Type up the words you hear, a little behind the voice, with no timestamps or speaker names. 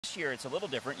This year it's a little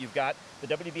different. You've got the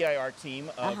WBIR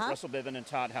team of Russell Biven and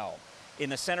Todd Howell.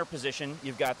 In the center position,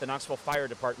 you've got the Knoxville Fire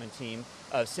Department team.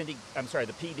 The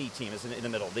PD team is in the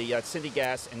middle. The Cindy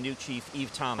Gass and new chief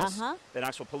Eve Thomas. The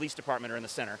Knoxville Police Department are in the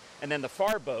center. And then the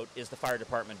far boat is the Fire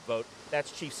Department boat.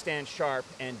 That's Chief Stan Sharp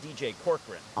and DJ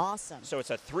Corcoran. Awesome. So it's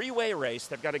a three-way race.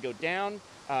 They've got to go down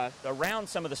around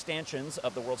some of the stanchions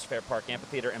of the World's Fair Park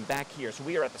Amphitheater and back here. So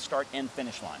we are at the start and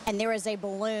finish line. And there is a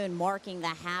balloon marking the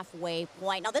halfway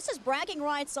point. Now, this is bragging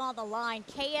rights on the line.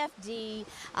 KFD,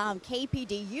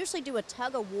 KPD usually do a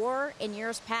tug of war in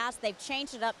years past. They've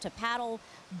changed it up to paddle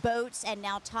boats, and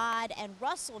now Todd and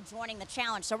Russell joining the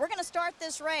challenge. So we're going to start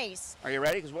this race. Are you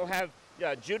ready? Because we'll have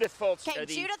Judith Foltz.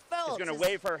 Judith Foltz is going to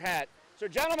wave her hat. So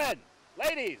gentlemen,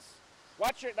 ladies,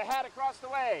 watch the hat across the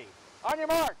way. On your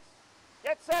marks,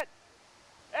 get set,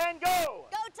 and go.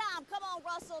 Go, Tom. Come on,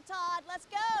 Russell, Todd. Let's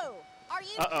go. Are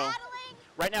you paddling?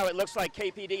 Right now it looks like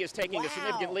KPD is taking a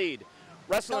significant lead.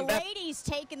 Russell and Beth, ladies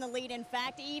taking the lead, in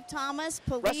fact. Eve Thomas,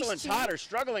 police Russell and Todd are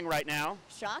struggling right now.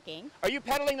 Shocking. Are you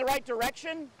pedaling the right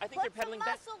direction? I think they're pedaling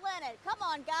back. Put some muscle in it. Come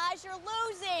on, guys. You're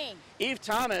losing. Eve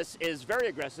Thomas is very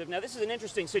aggressive. Now, this is an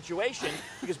interesting situation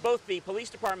because both the police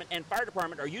department and fire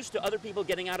department are used to other people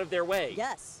getting out of their way.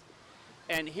 Yes.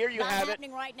 And here you have it. Not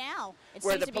happening right now. It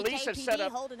where seems the to be police have KPD set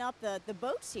up, holding up the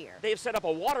boats here. They have set up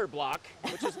a water block,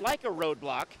 which is like a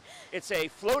roadblock. It's a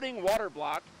floating water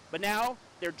block, but now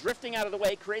they're drifting out of the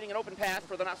way, creating an open path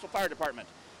for the Knoxville Fire Department.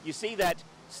 You see that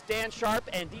Stan Sharp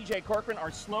and DJ Corcoran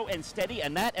are slow and steady,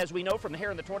 and that, as we know from the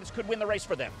Hare and the Tortoise, could win the race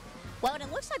for them. Well, and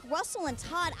it looks like Russell and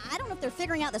Todd, I don't know if they're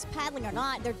figuring out this paddling or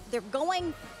not. They're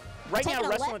going right now,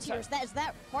 Russell and Todd. Is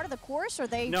that part of the course, or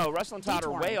they? No, Russell and Todd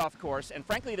are way off course, and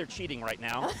frankly, they're cheating right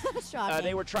now. Shocking.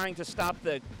 They were trying to stop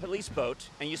the police boat,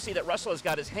 and you see that Russell has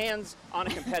got his hands on a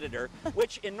competitor,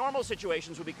 which in normal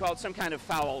situations would be called some kind of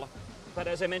foul. But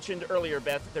as I mentioned earlier,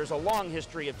 Beth, there's a long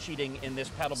history of cheating in this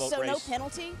paddle boat race. So no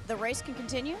penalty? The race can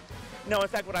continue? No, in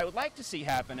fact, what I would like to see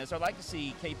happen is I'd like to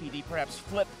see KPD perhaps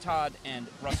flip Todd and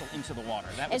Russell into the water.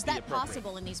 That would Is be that appropriate.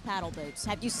 possible in these paddle boats?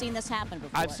 Have you seen this happen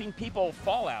before? I've seen people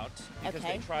fall out because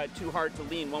they tried too hard to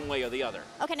lean one way or the other.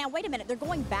 Okay, now wait a minute. They're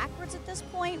going backwards at this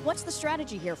point? What's the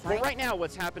strategy here, Frank? Well, right now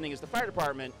what's happening is the fire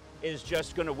department is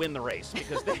just going to win the race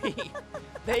because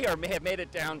they have made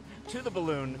it down to the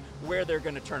balloon where they're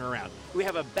going to turn around. We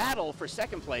have a battle for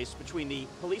second place between the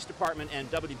police department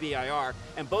and WBIR,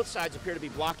 and both sides appear to be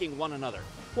blocking one another.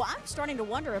 Well, I'm starting to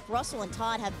wonder if Russell and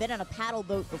Todd have been in a paddle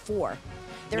boat before.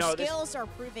 Their skills are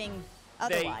proving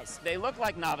otherwise. They look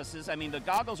like novices. I mean, the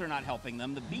goggles are not helping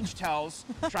them. The beach towels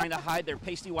trying to hide their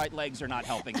pasty white legs are not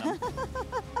helping them.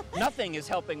 Nothing is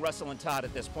helping Russell and Todd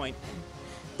at this point.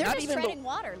 They're just treading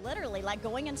water, literally, like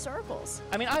going in circles.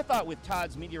 I mean, I thought with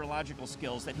Todd's meteorological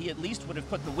skills that he at least would have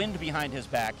put the wind behind his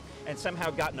back and somehow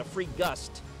gotten a free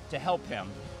gust to help him.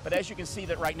 But as you can see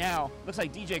that right now, looks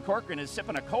like DJ Corcoran is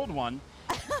sipping a cold one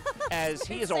as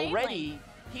he is already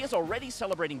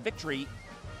celebrating victory,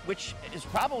 which is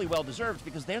probably well-deserved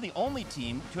because they're the only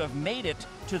team to have made it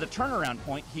to the turnaround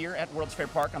point here at World's Fair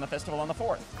Park on the festival on the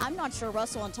 4th. I'm not sure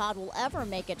Russell and Todd will ever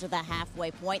make it to the halfway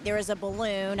point. There is a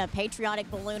balloon, a patriotic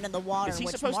balloon in the water. Is he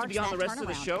supposed to be on the rest of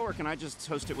the show, or can I just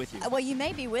host it with you? Well, you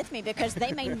may be with me because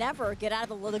they may never get out of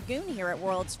the lagoon here at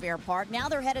World's Fair Park. Now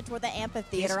they're headed toward the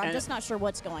amphitheater. I'm just not sure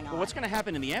what's going on. Well, what's going to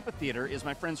happen in the amphitheater is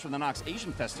my friends from the Knox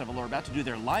Asian Festival are about to do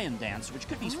their lion dance, which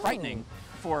could be frightening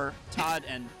for Todd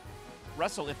and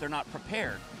Russell if they're not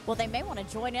prepared. Well, they may want to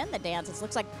join in the dance. It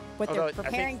looks like what they're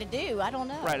preparing to do. I don't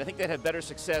know. Right. I think they'd have better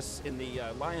success in the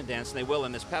lion dance than they will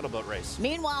in this paddle boat race.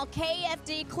 Meanwhile,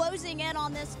 KFD closing in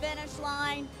on this finish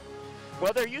line.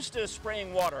 Well, they're used to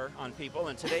spraying water on people,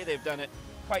 and today they've done it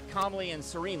quite calmly and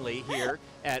serenely here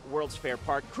at World's Fair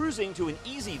Park, cruising to an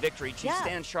easy victory. Chief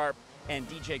Stan Sharp and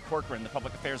DJ Corcoran, the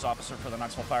Public Affairs Officer for the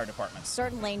Knoxville Fire Department.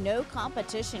 Certainly no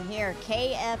competition here.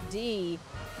 KFD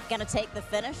going to take the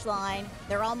finish line.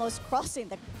 They're almost crossing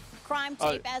the crime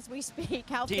tape as we speak.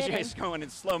 How fitting. DJ's going in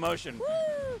slow motion.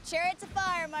 Woo! Chariots of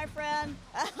fire, my friend.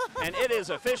 And it is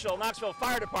official. Knoxville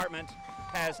Fire Department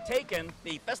has taken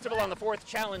the Festival on the 4th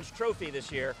Challenge trophy this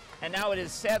year, and now it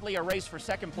is sadly a race for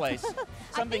second place,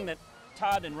 something that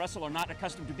Todd and Russell are not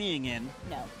accustomed to being in.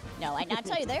 No, and I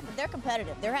tell you, they're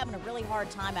competitive. They're having a really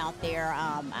hard time out there.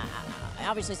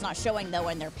 Obviously, it's not showing, though,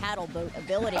 in their paddle boat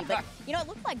ability. But, you know, it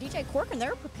looked like DJ Corcoran, they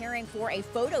were preparing for a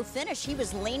photo finish. He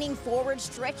was leaning forward,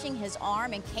 stretching his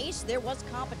arm in case there was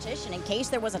competition, in case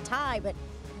there was a tie. But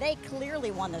they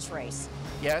clearly won this race.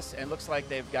 Yes, and looks like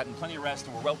they've gotten plenty of rest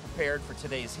and were well prepared for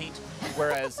today's heat.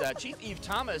 Whereas Chief Eve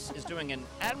Thomas is doing an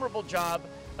admirable job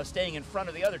of staying in front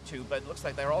of the other two, but it looks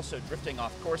like they're also drifting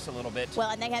off course a little bit. Well,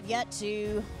 and they have yet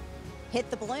to hit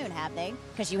the balloon, have they?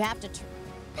 Because you have to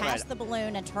pass the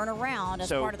balloon and turn around as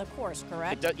part of the course,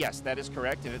 correct? Yes, that is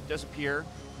correct. And it does appear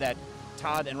that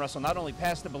Todd and Russell not only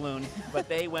passed the balloon, but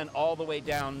they went all the way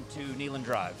down to Neyland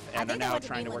Drive and are now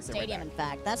trying to work their way back. In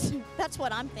fact, that's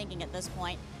what I'm thinking at this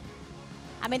point.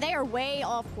 I mean, they are way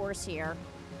off course here.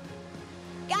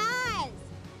 Guys,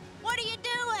 what are you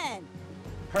doing?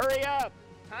 Hurry up!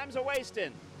 Time's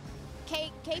a-wasting.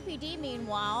 KPD,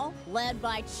 meanwhile, led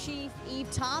by Chief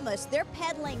Eve Thomas, they're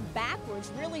pedaling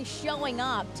backwards, really showing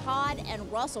up. Todd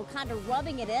and Russell kind of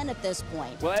rubbing it in at this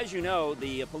point. Well, as you know,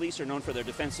 the police are known for their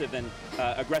defensive and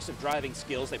aggressive driving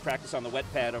skills. They practice on the wet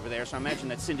pad over there, so I imagine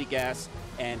that Cindy Gass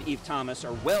and Eve Thomas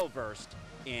are well-versed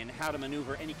in how to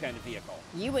maneuver any kind of vehicle.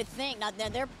 You would think. Now,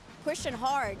 they're pushing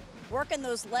hard, working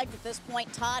those legs at this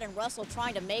point. Todd and Russell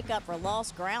trying to make up for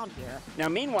lost ground here. Now,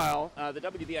 meanwhile, the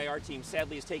WBIR team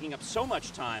sadly is taking up so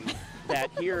much time that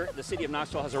here the city of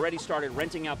Knoxville has already started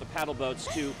renting out the paddle boats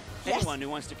to anyone who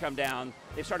wants to come down.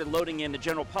 They've started loading in the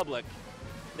general public.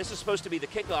 This is supposed to be the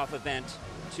kickoff event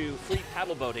to free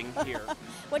paddle boating here.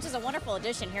 Which is a wonderful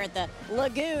addition here at the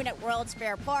Lagoon at World's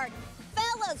Fair Park.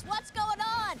 Fellas, what's going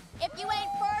on? If you ain't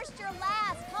first, you're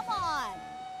last. Come on.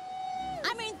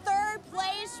 I mean, third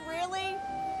place, really?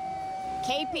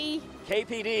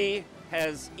 KPD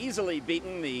has easily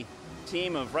beaten the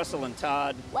team of Russell and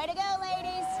Todd. Way to go,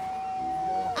 ladies.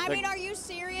 I mean, are you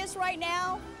serious right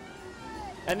now?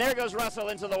 And there goes Russell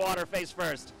into the water face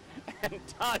first. And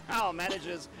Todd Howell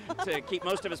manages to keep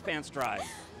most of his pants dry.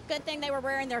 Good thing they were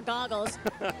wearing their goggles.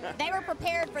 They were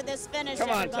prepared for this finish, Come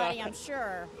on, everybody, Todd. I'm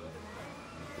sure.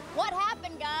 What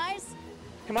happened, guys?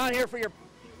 Come on here for your...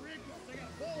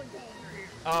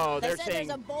 Oh, They they're said saying...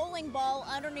 there's a bowling ball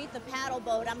underneath the paddle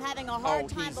boat. I'm having a hard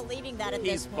time believing that at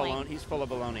this point. He's full of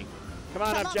baloney. Come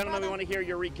on up, gentlemen. brother. We want to hear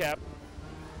your recap.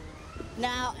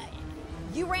 Now,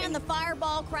 you ran the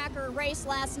fireball cracker race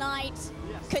last night.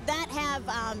 Yes. Could that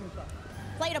have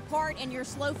played a part in your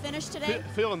slow finish today?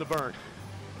 Feeling the burn.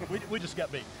 We just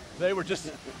got beat. They were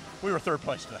we were third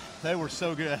place today. They were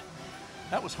so good.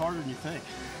 That was harder than you think.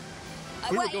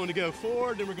 We were going to go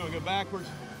forward, then we're going to go backwards.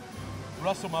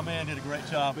 Russell, my man, did a great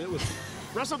job.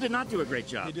 Russell did not do a great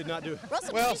job. He did not do it.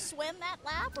 Russell, did you swim that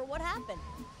lap, or what happened?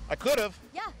 I could have.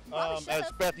 Yeah, probably as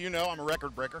should've. Beth, you know, I'm a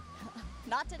record breaker.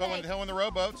 Not today. Going the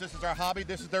rowboats, this is our hobby,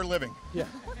 this is their living. Yeah.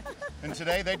 And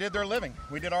today they did their living.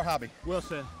 We did our hobby. Well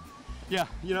said. Yeah,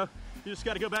 you know, you just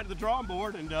got to go back to the drawing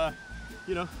board and,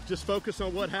 you know, just focus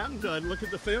on what happened, look at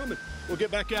the film, and we'll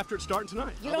get back after it starting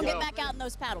tonight. You're going to get back out in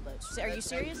those paddle boats. Are you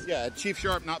serious? Yeah, Chief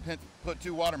Sharp not put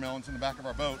 2 watermelons in the back of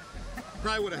our boat.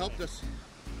 Probably would have helped us.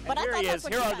 But Here he is.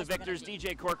 what Here you are guys the were gonna victors, do.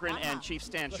 DJ Corcoran and Chief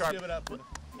Stan Let's Sharp. give it up.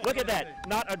 Look at that.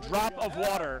 Not a drop of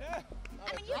water.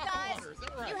 I mean, you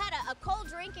guys, you had a cold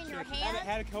drink in your hand.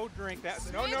 Had a cold drink.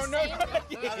 That's No.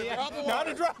 not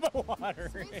a drop of water.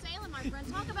 Smooth sailing, my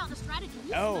friend. Talk about the strategy.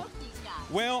 You Oh. smoked these guys.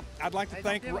 Well, I'd like to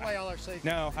thank.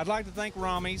 No, I'd like to thank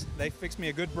Rami's. They fixed me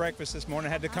a good breakfast this morning.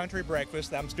 I had the country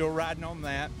breakfast. I'm still riding on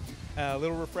that. A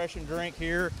little refreshing drink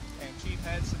here, and Chief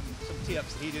had some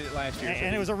tips. He did it last year.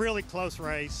 And it was a really close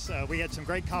race. We had some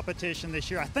great competition this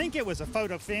year. I think it was a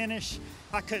photo finish.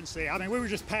 I couldn't see. I mean, we were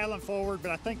just paddling forward, but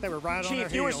I think they were right on their heels.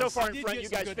 Chief, you were so far I in did front, get you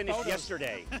some guys good finished photos.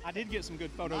 yesterday. I did get some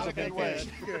good photos Not a of that good way.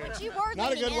 finish. But you were Not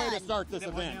a leaning good way to in. start this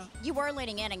event. You were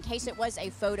leaning in case it was a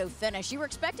photo finish. You were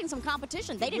expecting some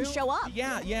competition. They didn't show up.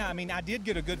 Yeah. I mean, I did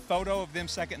get a good photo of them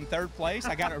second and third place.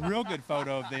 I got a real good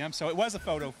photo of them, so it was a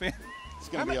photo finish. It's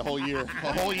going to be a whole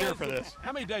year for this.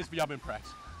 How many days have y'all been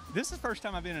practicing? This is the first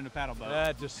time I've been in a paddle boat.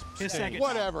 That just His stinks. second.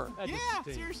 Whatever. Yeah,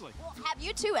 seriously. Well, have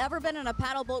you two ever been in a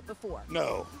paddle boat before?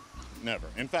 No, never.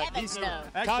 In fact, Heavens no.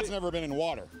 Todd's never been in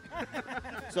water.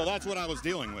 So that's what I was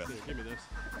dealing with. Give me this.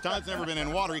 Todd's never been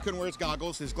in water. He couldn't wear his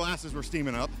goggles. His glasses were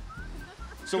steaming up.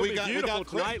 So It'll we be got beautiful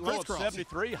tonight. Low of crisscross.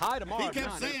 73. High tomorrow. He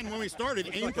kept saying when we started,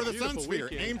 aim like for a the beautiful sun sphere.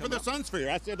 weekend Aim for the sun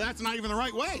sphere. I said, that's not even the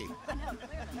right way.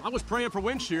 I was praying for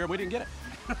wind shear. We didn't get it.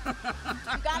 You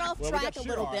got off we track got a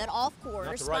little sheer bit, arm. off Not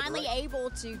course, the right finally direction. able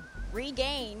to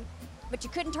regain, but you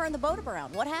couldn't turn the boat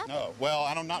around. What happened? No, well,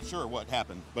 I'm not sure what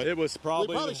happened, but It was probably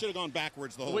we probably the- should have gone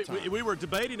backwards the whole We, time. we were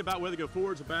debating about whether to go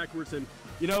forwards or backwards, and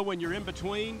you know when you're in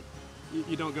between,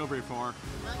 you don't go very far.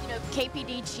 Well, you know,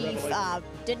 KPD Chief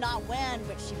did not win,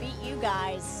 but she beat you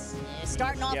guys.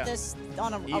 Starting off this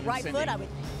on a Even right Cindy. foot, I would.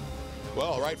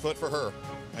 Well, right foot for her.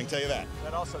 I can tell you that.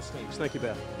 That also stinks. Thank you,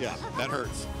 Beth. Yeah, that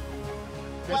hurts.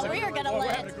 Well, we are going to We're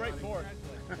let. having a great fourth.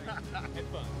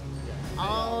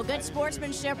 Oh, good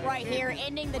sportsmanship right here,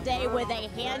 ending the day with a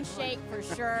handshake for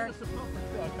sure.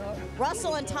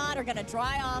 Russell and Todd are going to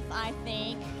dry off, I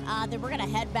think. Then we're going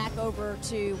to head back over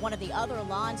to one of the other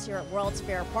lawns here at World's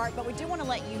Fair Park. But we do want to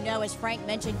let you know, as Frank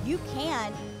mentioned, you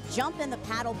can jump in the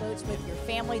paddle boats with your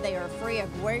family. They are free. A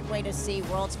great way to see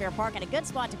World's Fair Park, and a good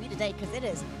spot to be today because it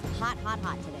is hot, hot,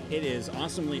 hot today. It is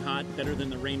awesomely hot, better than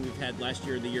the rain we've had last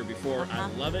year or the year before. I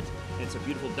love it. It's a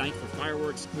beautiful night for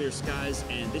fireworks, clear skies,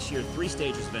 and this year 3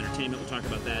 stages of entertainment. We'll talk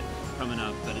about that coming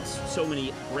up, but it's so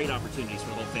many great opportunities for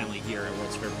the whole family here at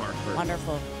World's Fair Park for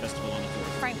Wonderful Festival on the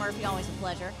 4th. Frank Murphy, always a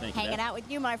pleasure. Thank you, hanging Beth. out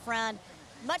with you, my friend.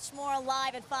 Much more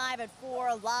live at 5, at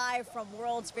 4, live from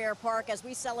World's Fair Park as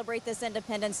we celebrate this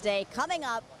Independence Day. Coming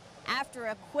up after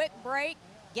a quick break,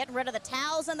 getting rid of the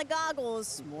towels and the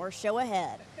goggles. More show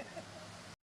ahead.